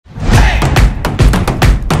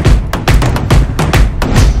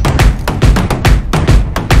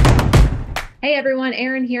Hey everyone,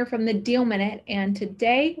 Erin here from the Deal Minute, and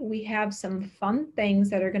today we have some fun things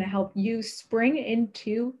that are going to help you spring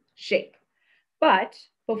into shape. But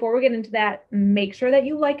before we get into that, make sure that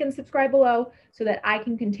you like and subscribe below so that I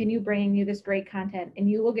can continue bringing you this great content and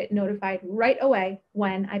you will get notified right away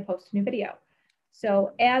when I post a new video.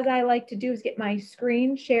 So as I like to do is get my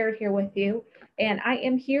screen shared here with you, and I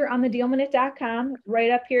am here on thedealminute.com.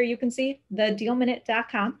 Right up here you can see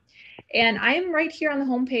thedealminute.com. And I am right here on the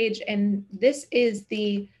homepage, and this is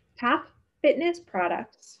the top fitness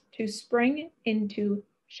products to spring into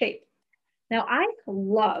shape. Now, I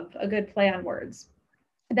love a good play on words.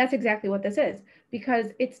 That's exactly what this is, because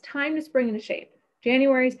it's time to spring into shape.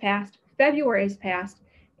 January's passed, February's passed,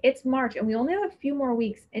 it's March, and we only have a few more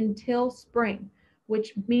weeks until spring,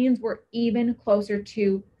 which means we're even closer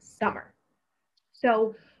to summer.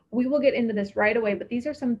 So we will get into this right away, but these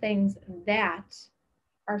are some things that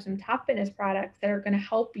are some top fitness products that are going to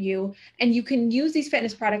help you. And you can use these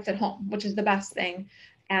fitness products at home, which is the best thing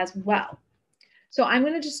as well. So I'm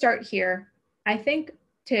going to just start here. I think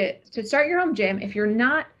to start your home gym, if you're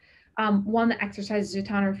not one that exercises a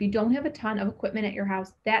ton, or if you don't have a ton of equipment at your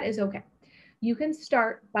house, that is okay. You can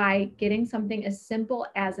start by getting something as simple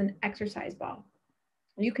as an exercise ball.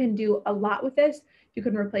 You can do a lot with this. You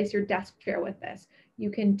can replace your desk chair with this.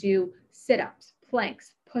 You can do sit-ups,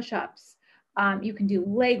 planks, push-ups. You can do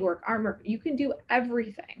leg work, arm work. You can do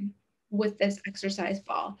everything with this exercise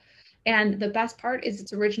ball. And the best part is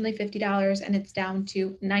it's originally $50 and it's down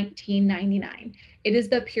to $19.99. It is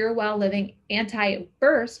the Pur-Well Living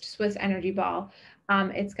Anti-Burst Swiss Energy Ball.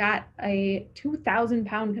 It's got a 2,000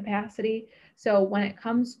 pound capacity. So when it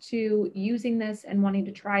comes to using this and wanting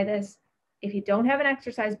to try this, if you don't have an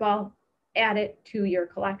exercise ball, add it to your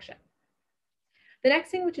collection. The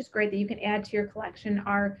next thing, which is great that you can add to your collection,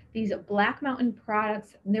 are these Black Mountain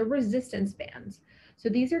products. They're resistance bands. So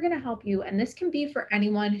these are going to help you, and this can be for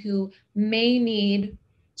anyone who may need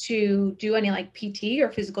to do any like PT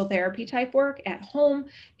or physical therapy type work at home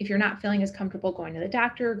if you're not feeling as comfortable going to the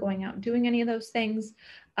doctor, going out and doing any of those things.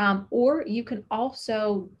 Or you can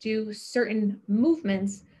also do certain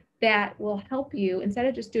movements that will help you, instead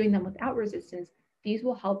of just doing them without resistance, these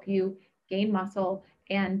will help you gain muscle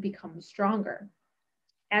and become stronger.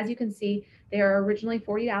 As you can see, they are originally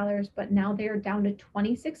 $40, but now they are down to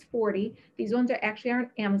 $26.40. These ones are actually on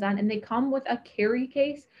Amazon, and they come with a carry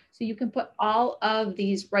case, so you can put all of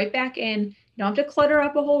these right back in. You don't have to clutter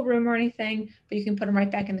up a whole room or anything, but you can put them right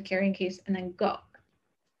back in the carrying case and then go.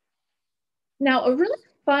 Now, a really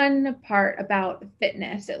fun part about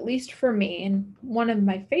fitness, at least for me, and one of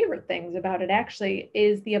my favorite things about it actually,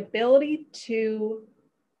 is the ability to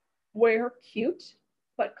wear cute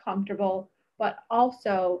but comfortable but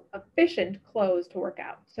also efficient clothes to work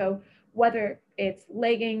out. So whether it's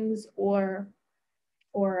leggings or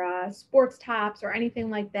sports tops or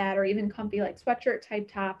anything like that, or even comfy like sweatshirt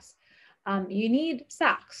type tops, you need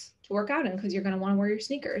socks to work out in because you're going to want to wear your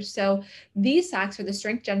sneakers. So these socks are the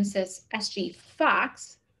Strength Genesis SG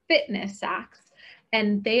Fox fitness socks,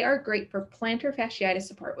 and they are great for plantar fasciitis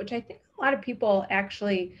support, which I think a lot of people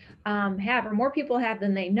actually have, or more people have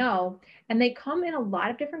than they know. And they come in a lot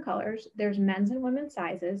of different colors. There's men's and women's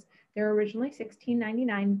sizes. They're originally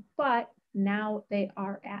 $16.99, but now they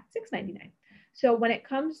are at $6.99. So when it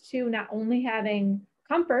comes to not only having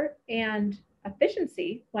comfort and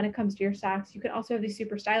efficiency when it comes to your socks, you can also have these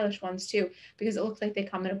super stylish ones too, because it looks like they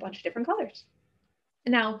come in a bunch of different colors.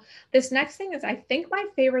 Now, this next thing is, I think, my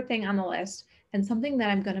favorite thing on the list, and something that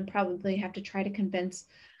I'm going to probably have to try to convince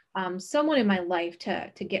someone in my life to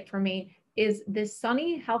get for me, is this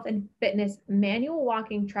Sunny Health and Fitness manual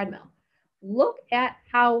walking treadmill. Look at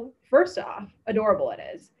how, first off, adorable it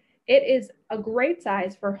is. It is a great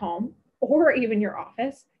size for home or even your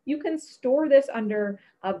office. You can store this under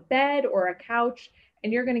a bed or a couch,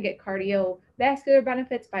 and you're going to get cardiovascular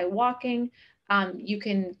benefits by walking. You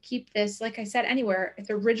can keep this, like I said, anywhere. It's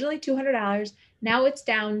originally $200. Now it's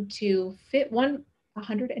down to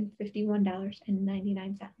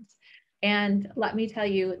 $151.99. And let me tell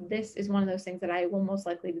you, this is one of those things that I will most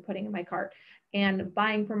likely be putting in my cart and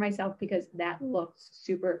buying for myself because that looks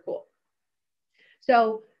super cool.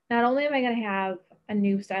 So not only am I going to have a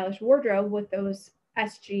new stylish wardrobe with those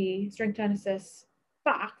SG Strength Genesis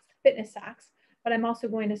Fox fitness socks, but I'm also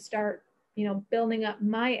going to start, building up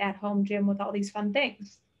my at-home gym with all these fun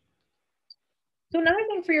things. So another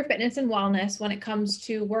thing for your fitness and wellness when it comes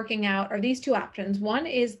to working out are these two options. One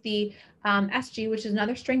is the SG, which is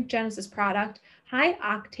another Strength Genesis product, high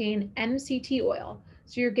octane MCT oil.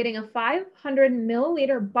 So you're getting a 500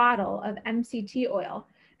 milliliter bottle of MCT oil.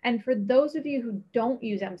 And for those of you who don't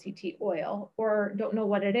use MCT oil or don't know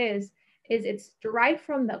what it is it's derived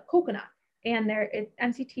from the coconut. And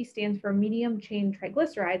MCT stands for medium chain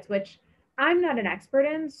triglycerides, which I'm not an expert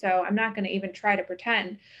in, so I'm not going to even try to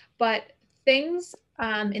pretend. But things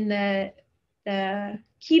in the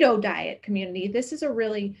keto diet community, this is a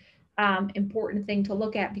really important thing to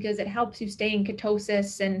look at because it helps you stay in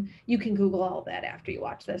ketosis, and you can Google all that after you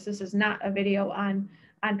watch this. This is not a video on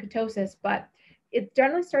ketosis, but it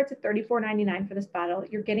generally starts at $34.99 for this bottle.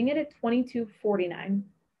 You're getting it at $22.49.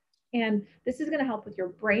 And this is going to help with your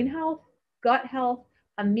brain health, gut health,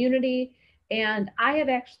 immunity. And I have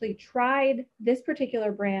actually tried this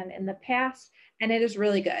particular brand in the past, and it is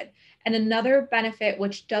really good. And another benefit,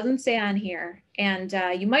 which doesn't say on here, and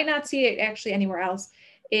you might not see it actually anywhere else,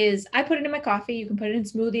 is I put it in my coffee. You can put it in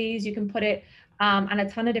smoothies. You can put it on a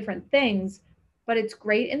ton of different things. But it's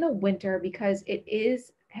great in the winter because it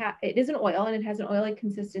is an oil, and it has an oily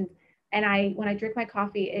consistency. And when I drink my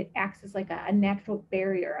coffee, it acts as like a natural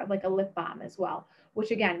barrier of like a lip balm as well,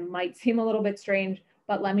 which again might seem a little bit strange,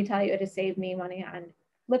 but let me tell you, it has saved me money on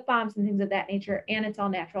lip balms and things of that nature. And it's all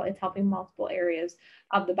natural. It's helping multiple areas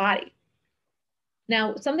of the body.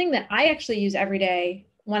 Now, something that I actually use every day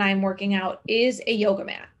when I'm working out is a yoga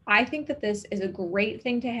mat. I think that this is a great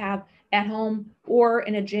thing to have at home or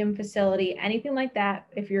in a gym facility, anything like that.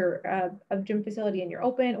 If you're a gym facility and you're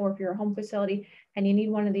open, or if you're a home facility and you need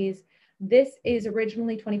one of these, this is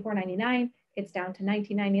originally $24.99. It's down to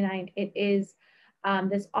 $19.99. It is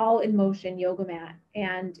this all in motion yoga mat,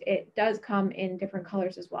 and it does come in different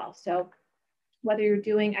colors as well. So whether you're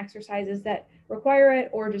doing exercises that require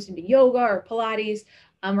it, or just into yoga or Pilates,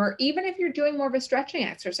 or even if you're doing more of a stretching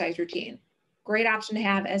exercise routine, great option to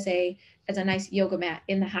have as a nice yoga mat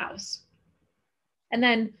in the house. And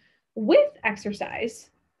then with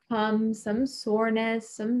exercise comes some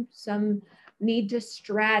soreness, some need to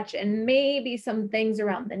stretch, and maybe some things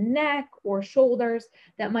around the neck or shoulders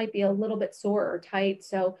that might be a little bit sore or tight.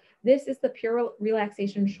 So this is the Pure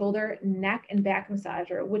Relaxation Shoulder, Neck, and Back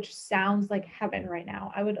Massager, which sounds like heaven right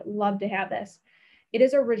now. I would love to have this. It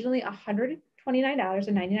is originally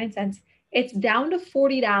 $129.99. It's down to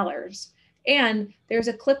 $40. And there's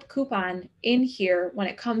a clip coupon in here when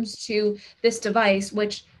it comes to this device,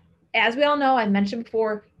 which, as we all know, I've mentioned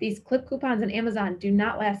before, these clip coupons on Amazon do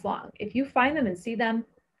not last long. If you find them and see them,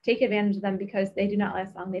 take advantage of them because they do not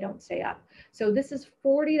last long. They don't stay up. So this is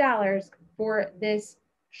 $40 for this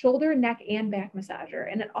shoulder, neck, and back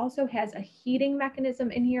massager. And it also has a heating mechanism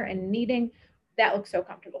in here and kneading. That looks so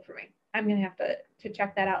comfortable for me. I'm going to have to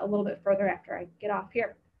check that out a little bit further after I get off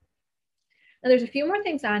here. Now there's a few more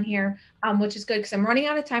things on here, which is good because I'm running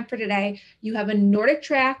out of time for today. You have a Nordic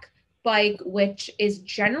Track bike, which is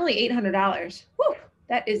generally $800. Whew,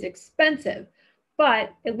 that is expensive,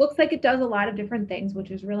 but it looks like it does a lot of different things,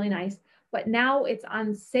 which is really nice. But now it's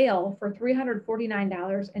on sale for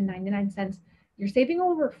 $349.99. You're saving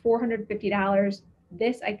over $450.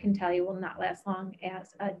 This, I can tell you, will not last long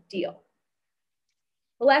as a deal.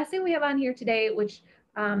 The last thing we have on here today, which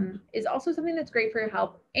is also something that's great for your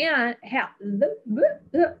health and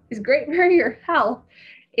is great for your health,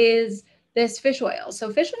 is this fish oil.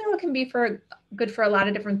 So fish oil can be good for a lot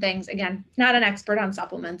of different things. Again, not an expert on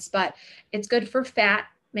supplements, but it's good for fat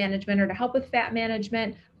management or to help with fat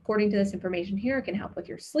management. According to this information here, it can help with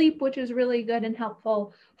your sleep, which is really good and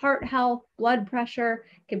helpful, heart health, blood pressure,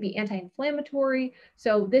 can be anti-inflammatory.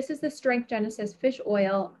 So this is the Strength Genesis fish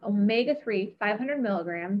oil, omega-3, 500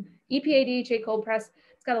 milligram, EPA, DHA, cold press.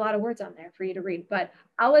 It's got a lot of words on there for you to read, but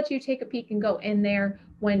I'll let you take a peek and go in there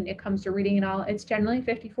when it comes to reading it all. It's generally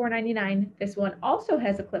 $54.99. This one also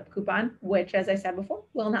has a clip coupon, which, as I said before,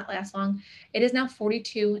 will not last long. It is now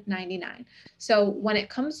 $42.99. So when it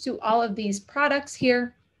comes to all of these products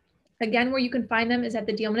here, again, where you can find them is at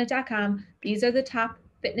thedealminute.com. These are the top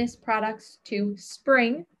fitness products to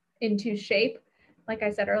spring into shape. Like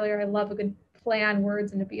I said earlier, I love a good play on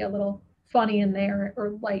words and to be a little funny in there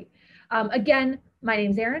or light. Again, my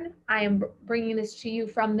name's Erin. I am bringing this to you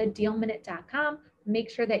from thedealminute.com.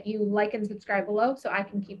 Make sure that you like and subscribe below so I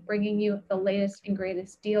can keep bringing you the latest and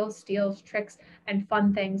greatest deals, steals, tricks, and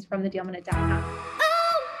fun things from thedealminute.com.